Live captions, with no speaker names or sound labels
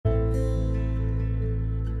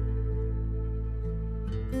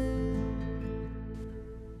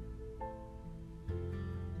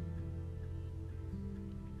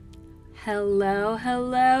Hello,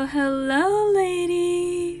 hello, hello,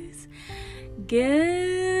 ladies.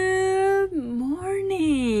 Good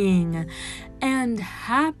morning and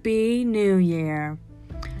Happy New Year.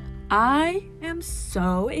 I am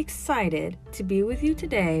so excited to be with you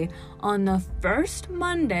today on the first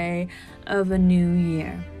Monday of a new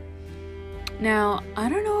year. Now, I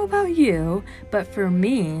don't know about you, but for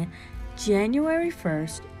me, January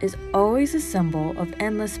 1st is always a symbol of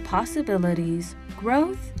endless possibilities,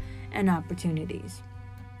 growth, and opportunities.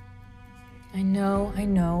 I know.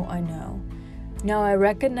 Now, I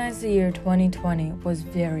recognize the year 2020 was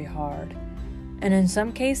very hard, and in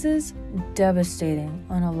some cases, devastating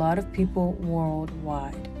on a lot of people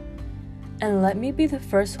worldwide. And let me be the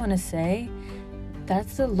first one to say,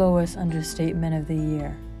 that's the lowest understatement of the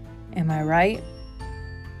year. Am I right?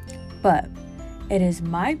 But it is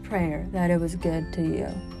my prayer that it was good to you.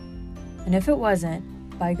 And if it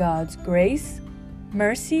wasn't, by God's grace,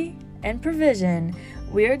 mercy, and provision,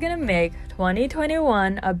 we are going to make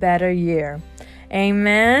 2021 a better year.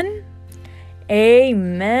 Amen?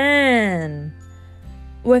 Amen.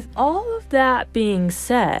 With all of that being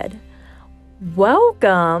said,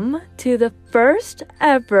 welcome to the first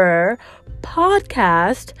ever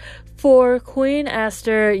podcast for Queen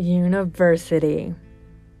Esther University.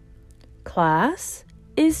 Class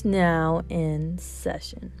is now in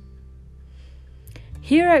session.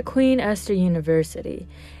 Here at Queen Esther University,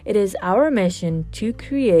 it is our mission to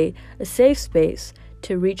create a safe space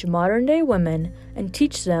to reach modern-day women and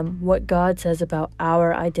teach them what God says about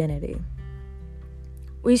our identity.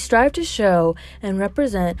 We strive to show and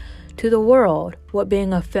represent to the world what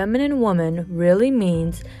being a feminine woman really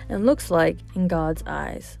means and looks like in God's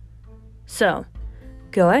eyes. So,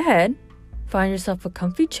 go ahead, find yourself a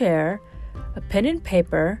comfy chair, a pen and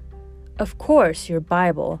paper, of course your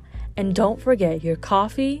Bible, and don't forget your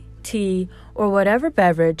coffee, tea, or whatever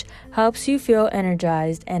beverage helps you feel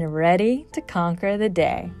energized and ready to conquer the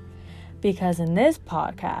day. Because in this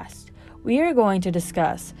podcast, we are going to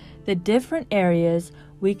discuss the different areas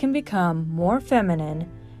we can become more feminine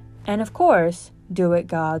and, of course, do it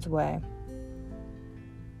God's way.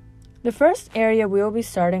 The first area we will be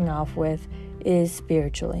starting off with is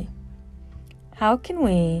spiritually. How can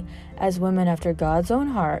we, as women after God's own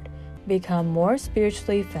heart, become more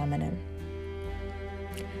spiritually feminine?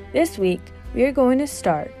 This week, we are going to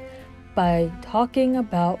start by talking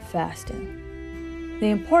about fasting. The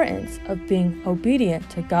importance of being obedient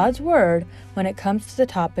to God's word when it comes to the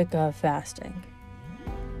topic of fasting.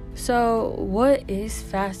 So, what is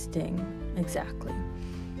fasting exactly?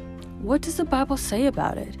 What does the Bible say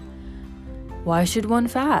about it? Why should one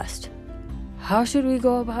fast? How should we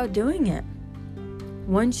go about doing it?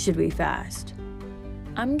 When should we fast?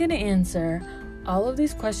 I'm going to answer all of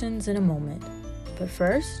these questions in a moment. But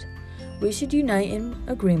first, we should unite in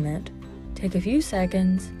agreement, take a few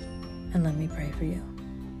seconds, and let me pray for you.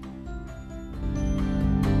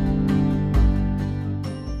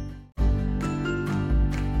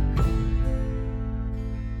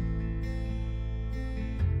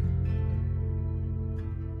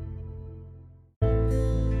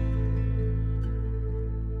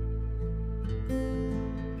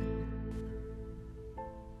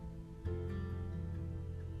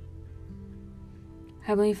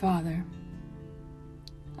 Heavenly Father,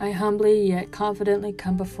 I humbly yet confidently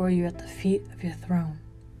come before you at the feet of your throne.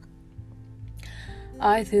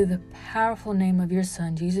 I, through the powerful name of your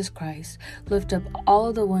Son, Jesus Christ, lift up all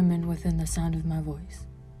of the women within the sound of my voice.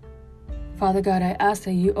 Father God, I ask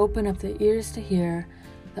that you open up the ears to hear,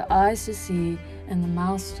 the eyes to see, and the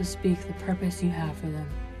mouths to speak the purpose you have for them.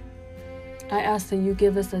 I ask that you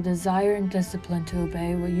give us the desire and discipline to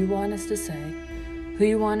obey what you want us to say, who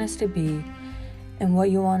you want us to be, and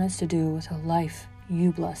what you want us to do with the life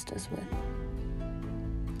you blessed us with.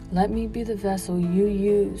 Let me be the vessel you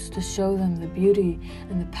use to show them the beauty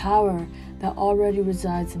and the power that already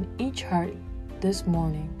resides in each heart this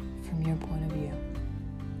morning from your point of view.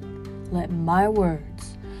 Let my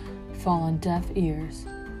words fall on deaf ears,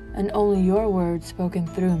 and only your words spoken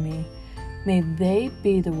through me, may they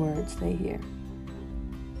be the words they hear.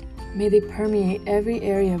 May they permeate every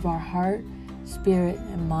area of our heart, spirit,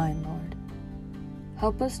 and mind, Lord.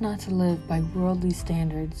 Help us not to live by worldly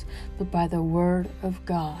standards, but by the Word of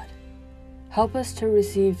God. Help us to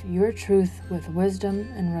receive your truth with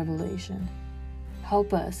wisdom and revelation.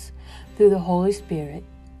 Help us, through the Holy Spirit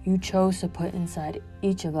you chose to put inside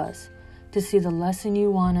each of us, to see the lesson you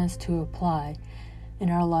want us to apply in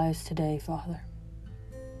our lives today, Father.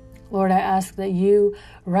 Lord, I ask that you,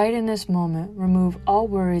 right in this moment, remove all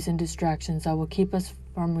worries and distractions that will keep us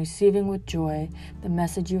from receiving with joy the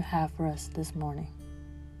message you have for us this morning.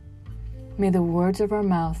 May the words of our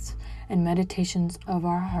mouths and meditations of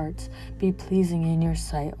our hearts be pleasing in your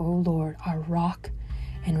sight, O Lord, our rock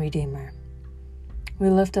and redeemer. We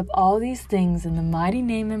lift up all these things in the mighty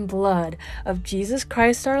name and blood of Jesus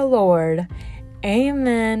Christ our Lord.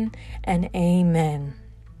 Amen and amen.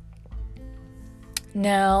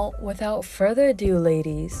 Now, without further ado,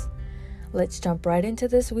 ladies, let's jump right into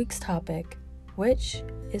this week's topic, which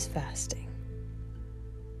is fasting.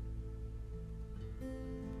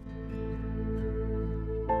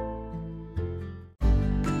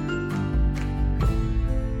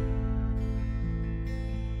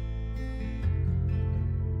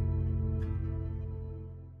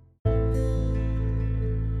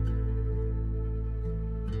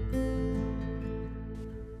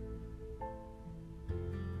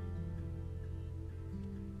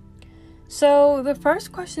 So the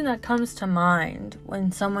first question that comes to mind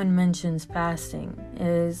when someone mentions fasting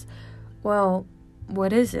is, well,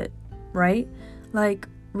 what is it, right? Like,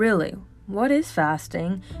 really, what is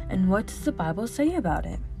fasting and what does the Bible say about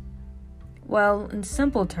it? Well, in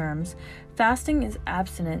simple terms, fasting is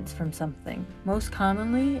abstinence from something. Most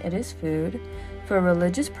commonly, it is food for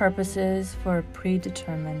religious purposes for a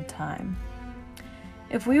predetermined time.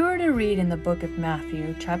 If we were to read in the book of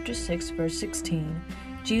Matthew, chapter 6, verse 16,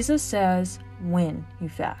 Jesus says, when you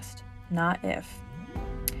fast, not if.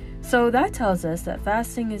 So that tells us that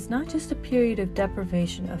fasting is not just a period of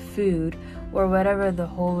deprivation of food or whatever the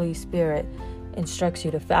Holy Spirit instructs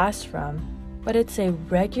you to fast from, but it's a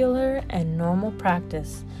regular and normal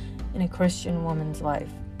practice in a Christian woman's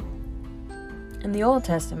life. In the Old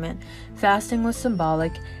Testament, fasting was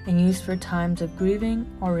symbolic and used for times of grieving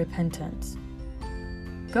or repentance.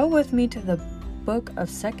 Go with me to the book of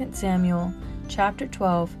 2 Samuel, chapter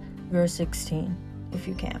 12, verse 16, if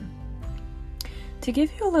you can. To give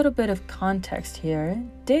you a little bit of context here,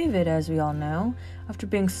 David, as we all know, after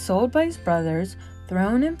being sold by his brothers,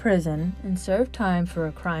 thrown in prison, and served time for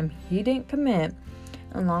a crime he didn't commit,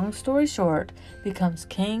 and long story short, becomes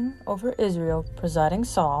king over Israel, presiding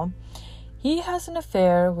Saul. He has an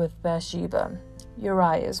affair with Bathsheba,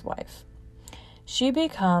 Uriah's wife. She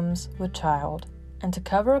becomes with child, and to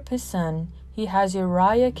cover up his sin, he has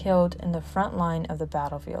Uriah killed in the front line of the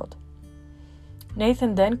battlefield.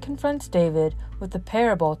 Nathan then confronts David with a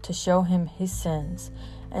parable to show him his sins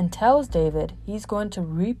and tells David he's going to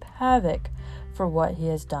reap havoc for what he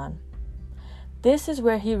has done. This is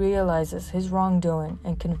where he realizes his wrongdoing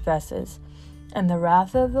and confesses, and the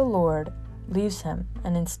wrath of the Lord leaves him,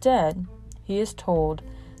 and instead he is told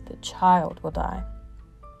the child will die.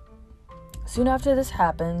 Soon after this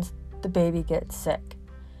happens, the baby gets sick.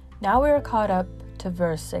 Now we are caught up to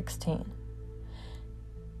verse 16,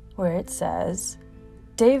 where it says,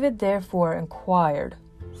 David therefore inquired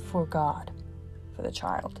for God for the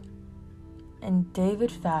child. And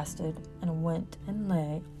David fasted and went and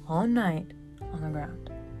lay all night on the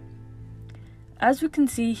ground. As we can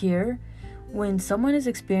see here, when someone is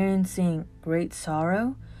experiencing great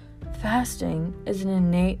sorrow, fasting is an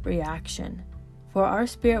innate reaction, for our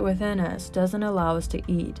spirit within us doesn't allow us to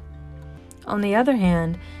eat. On the other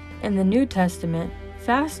hand, in the New Testament,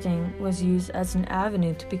 fasting was used as an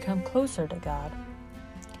avenue to become closer to God.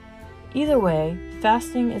 Either way,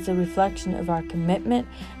 fasting is a reflection of our commitment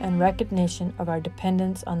and recognition of our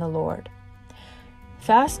dependence on the Lord.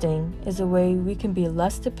 Fasting is a way we can be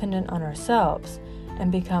less dependent on ourselves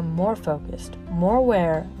and become more focused, more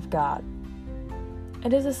aware of God.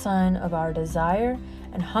 It is a sign of our desire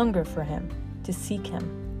and hunger for Him, to seek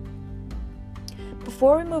Him.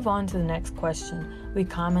 Before we move on to the next question, we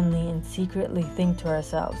commonly and secretly think to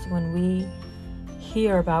ourselves when we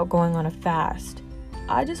hear about going on a fast.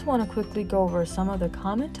 I just want to quickly go over some of the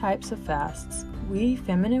common types of fasts we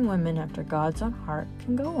feminine women after God's own heart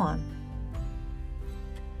can go on.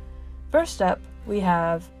 First up, we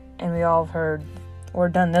have, and we all have heard or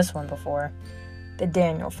done this one before, the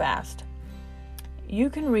Daniel fast. You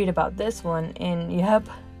can read about this one in, yep,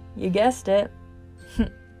 you guessed it,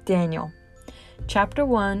 Daniel. Chapter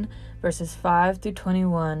 1, verses 5 through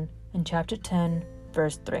 21, and chapter 10,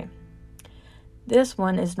 verse 3. This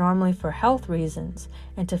one is normally for health reasons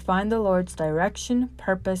and to find the Lord's direction,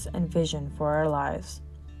 purpose, and vision for our lives.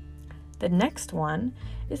 The next one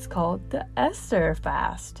is called the Esther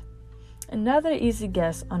fast. Another easy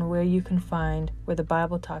guess on where you can find where the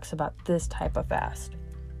Bible talks about this type of fast.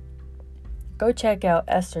 Go check out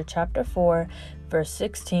Esther chapter 4, verse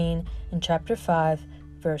 16, and chapter 5,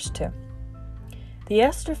 verse 2. The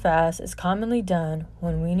Esther fast is commonly done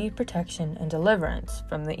when we need protection and deliverance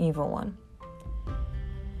from the evil one.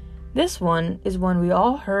 This one is one we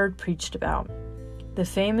all heard preached about, the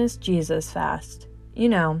famous Jesus fast. You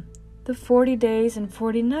know, the 40 days and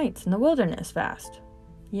 40 nights in the wilderness fast.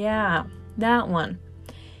 Yeah, that one.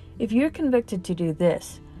 If you're convicted to do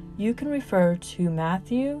this, you can refer to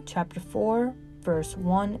Matthew chapter 4, verse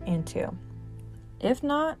 1 and 2. If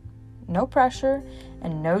not, no pressure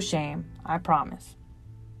and no shame, I promise.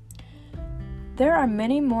 There are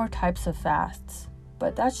many more types of fasts,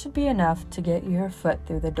 but that should be enough to get your foot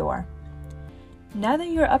through the door. Now that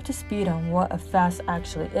you're up to speed on what a fast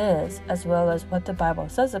actually is, as well as what the Bible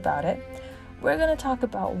says about it, we're going to talk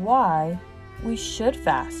about why we should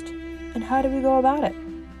fast and how do we go about it.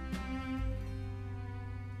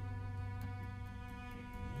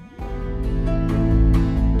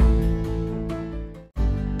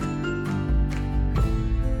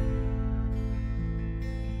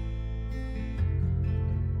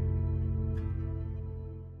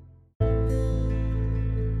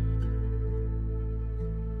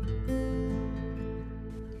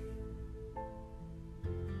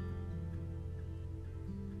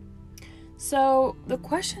 So, the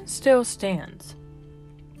question still stands.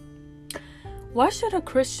 Why should a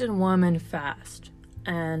Christian woman fast?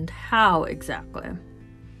 And how exactly?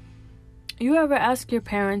 You ever ask your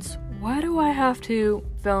parents, why do I have to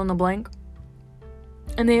fill in the blank?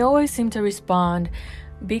 And they always seem to respond,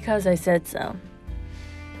 because I said so.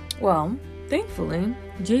 Well, thankfully,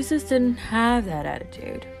 Jesus didn't have that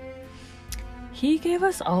attitude. He gave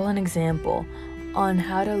us all an example on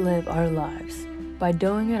how to live our lives by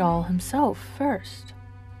doing it all himself first.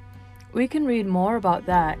 We can read more about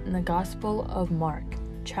that in the Gospel of Mark,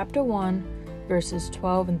 chapter 1, verses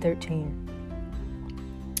 12 and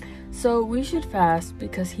 13. So we should fast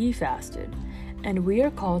because he fasted, and we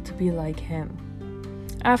are called to be like him.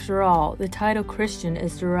 After all, the title Christian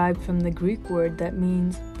is derived from the Greek word that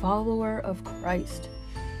means follower of Christ.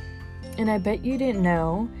 And I bet you didn't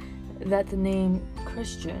know that the name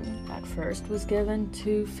Christian at first was given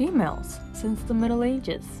to females since the Middle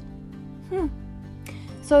Ages.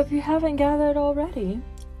 So if you haven't gathered already,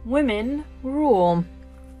 women rule.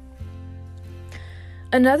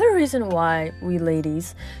 Another reason why we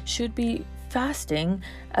ladies should be fasting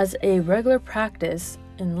as a regular practice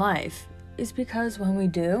in life is because when we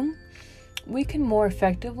do, we can more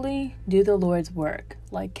effectively do the Lord's work,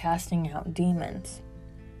 like casting out demons.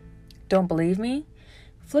 Don't believe me?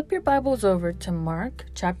 Flip your Bibles over to Mark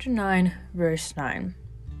chapter 9, verse 9.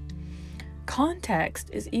 Context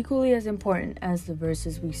is equally as important as the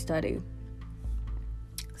verses we study.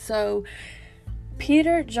 So,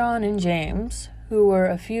 Peter, John, and James, who were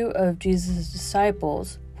a few of Jesus'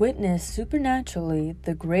 disciples, witnessed supernaturally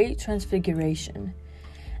the great transfiguration.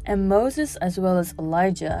 And Moses, as well as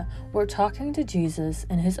Elijah, were talking to Jesus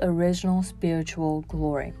in his original spiritual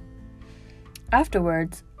glory.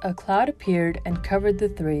 Afterwards, a cloud appeared and covered the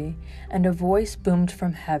three, and a voice boomed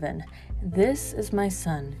from heaven, "This is my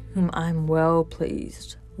son, whom I'm well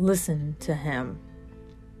pleased. Listen to him."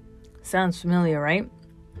 Sounds familiar, right?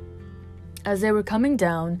 As they were coming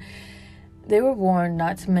down, they were warned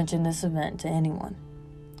not to mention this event to anyone.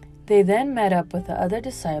 They then met up with the other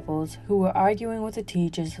disciples who were arguing with the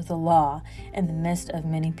teachers of the law in the midst of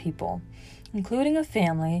many people, including a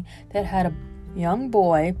family that had a young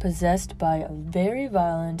boy possessed by a very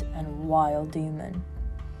violent and wild demon.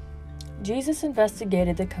 Jesus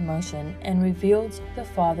investigated the commotion and revealed the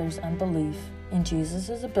father's unbelief in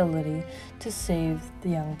Jesus' ability to save the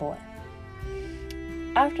young boy.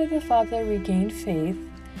 After the father regained faith,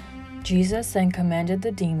 Jesus then commanded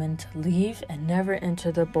the demon to leave and never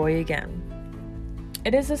enter the boy again.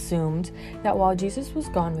 It is assumed that while Jesus was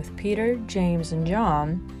gone with Peter, James, and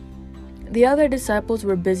John, the other disciples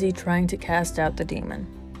were busy trying to cast out the demon.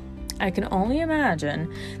 I can only imagine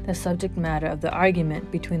the subject matter of the argument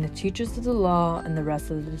between the teachers of the law and the rest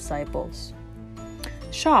of the disciples.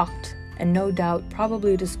 Shocked, and no doubt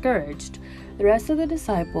probably discouraged, the rest of the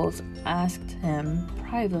disciples asked him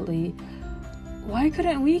privately, "Why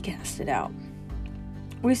couldn't we cast it out?"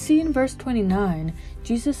 We see in verse 29,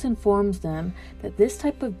 Jesus informs them that this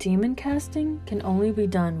type of demon casting can only be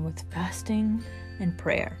done with fasting and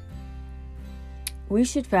prayer. We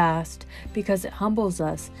should fast because it humbles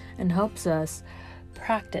us and helps us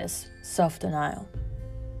practice self-denial.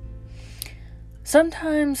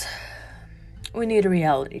 Sometimes we need a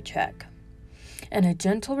reality check and a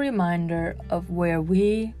gentle reminder of where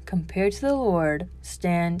we, compared to the Lord,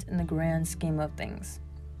 stand in the grand scheme of things.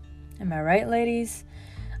 Am I right, ladies?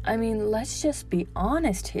 I mean, let's just be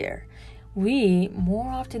honest here. We, more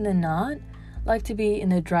often than not, like to be in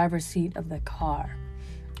the driver's seat of the car.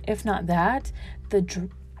 If not that, the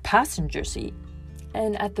passenger seat.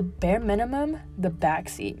 And at the bare minimum, the back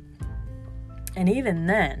seat. And even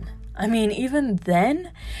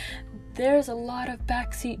then, there's a lot of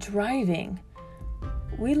backseat driving.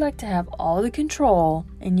 we like to have all the control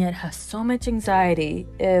and yet have so much anxiety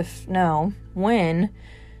when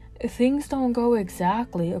things don't go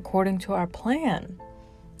exactly according to our plan.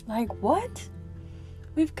 Like what?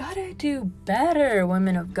 We've got to do better,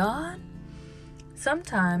 women of God.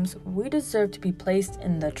 Sometimes we deserve to be placed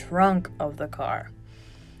in the trunk of the car,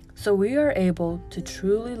 so we are able to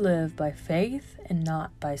truly live by faith and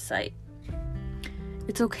not by sight.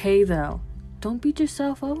 It's okay though. Don't beat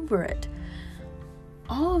yourself over it.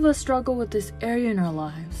 All of us struggle with this area in our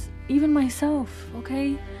lives, even myself,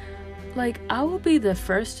 okay? Like, I will be the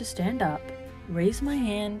first to stand up, raise my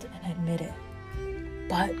hand, and admit it.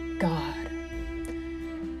 But God.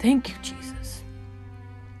 Thank you, Jesus.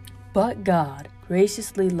 But God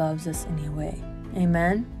graciously loves us anyway.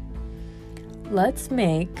 Amen? Let's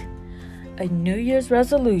make a New Year's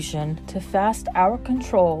resolution to fast our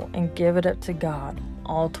control and give it up to God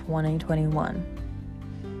all 2021.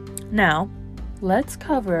 Now, let's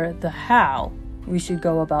cover the how we should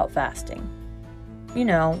go about fasting.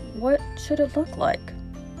 What should it look like?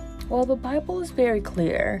 Well, the Bible is very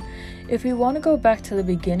clear. If we want to go back to the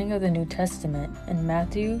beginning of the New Testament in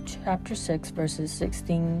Matthew chapter 6, verses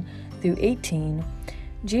 16 through 18,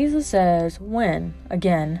 Jesus says when,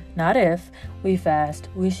 again, not if, we fast,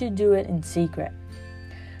 we should do it in secret.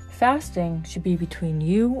 Fasting should be between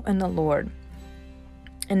you and the Lord,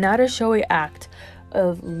 and not a showy act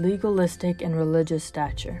of legalistic and religious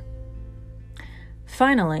stature.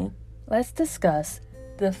 Finally, let's discuss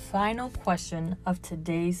the final question of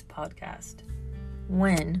today's podcast.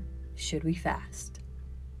 When should we fast?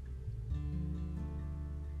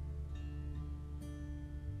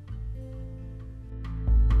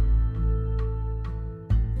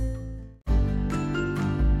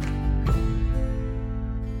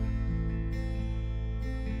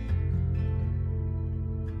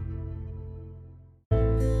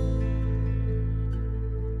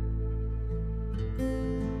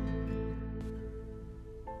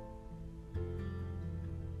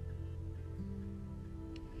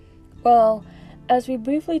 Well, as we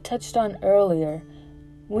briefly touched on earlier,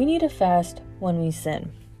 we need to fast when we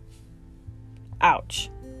sin. Ouch.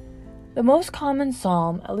 The most common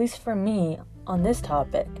psalm, at least for me, on this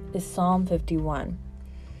topic is Psalm 51.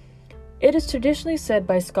 It is traditionally said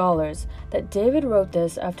by scholars that David wrote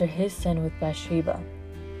this after his sin with Bathsheba.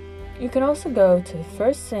 You can also go to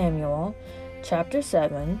 1 Samuel chapter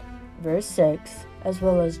 7, verse 6, as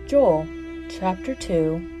well as Joel chapter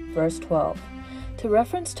 2, verse 12. To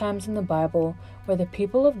reference times in the Bible where the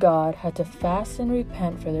people of God had to fast and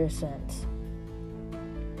repent for their sins.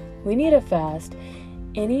 We need to fast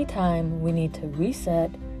anytime we need to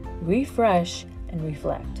reset, refresh, and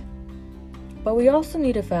reflect. But we also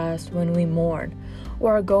need to fast when we mourn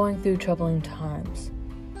or are going through troubling times.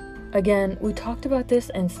 Again, we talked about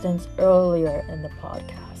this instance earlier in the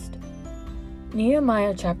podcast.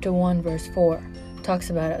 Nehemiah chapter 1 verse 4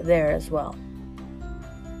 talks about it there as well.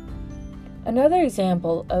 Another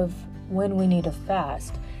example of when we need to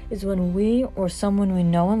fast is when we or someone we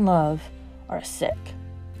know and love are sick.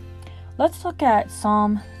 Let's look at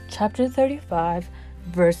Psalm chapter 35,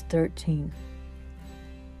 verse 13.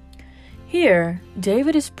 Here,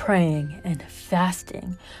 David is praying and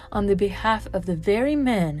fasting on the behalf of the very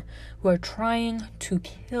men who are trying to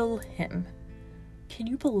kill him. Can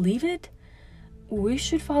you believe it? We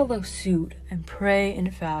should follow suit and pray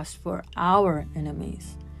and fast for our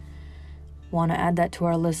enemies. Want to add that to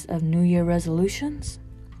our list of New Year resolutions?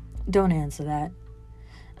 Don't answer that.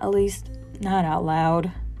 At least, not out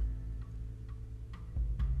loud.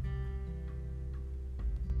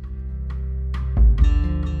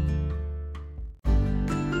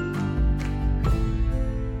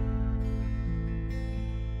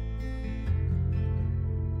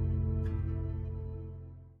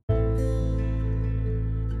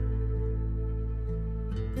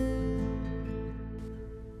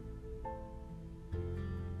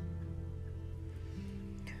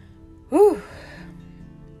 Whew.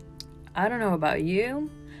 I don't know about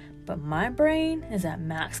you, but my brain is at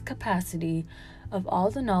max capacity of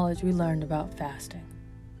all the knowledge we learned about fasting.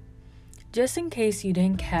 Just in case you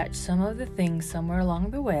didn't catch some of the things somewhere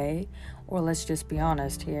along the way, or let's just be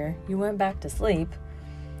honest here, you went back to sleep,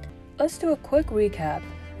 let's do a quick recap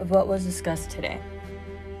of what was discussed today.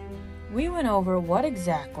 We went over what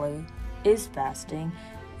exactly is fasting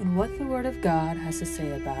and what the Word of God has to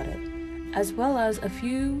say about it, as well as a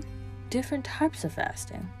few different types of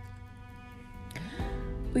fasting.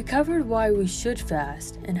 We covered why we should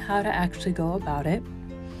fast and how to actually go about it.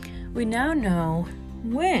 We now know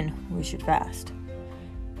when we should fast.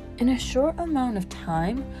 In a short amount of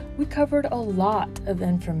time, we covered a lot of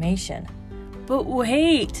information. But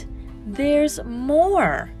wait, there's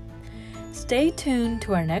more. Stay tuned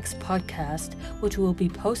to our next podcast, which will be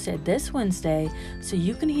posted this Wednesday, so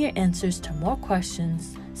you can hear answers to more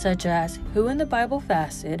questions, such as who in the Bible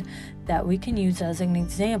fasted, that we can use as an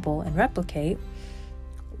example and replicate.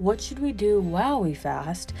 What should we do while we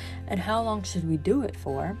fast, and how long should we do it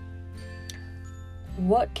for?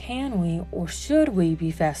 What can we or should we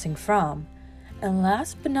be fasting from? And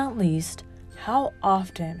last but not least, how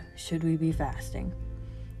often should we be fasting?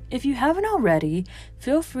 If you haven't already,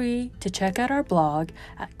 feel free to check out our blog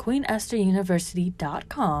at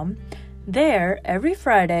queenestheruniversity.com. There, every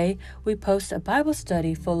Friday, we post a Bible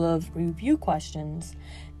study full of review questions.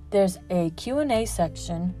 There's a Q&A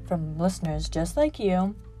section from listeners just like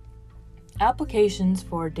you, applications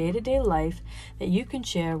for day-to-day life that you can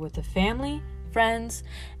share with the family, friends,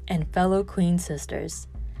 and fellow Queen sisters.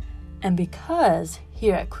 And because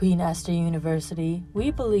here at Queen Esther University,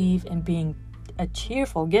 we believe in being a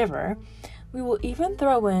cheerful giver, we will even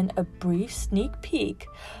throw in a brief sneak peek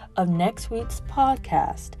of next week's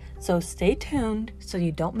podcast. So stay tuned so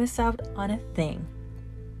you don't miss out on a thing.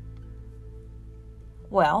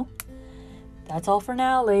 Well, that's all for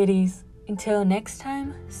now, ladies. Until next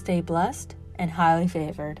time, stay blessed and highly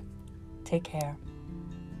favored. Take care.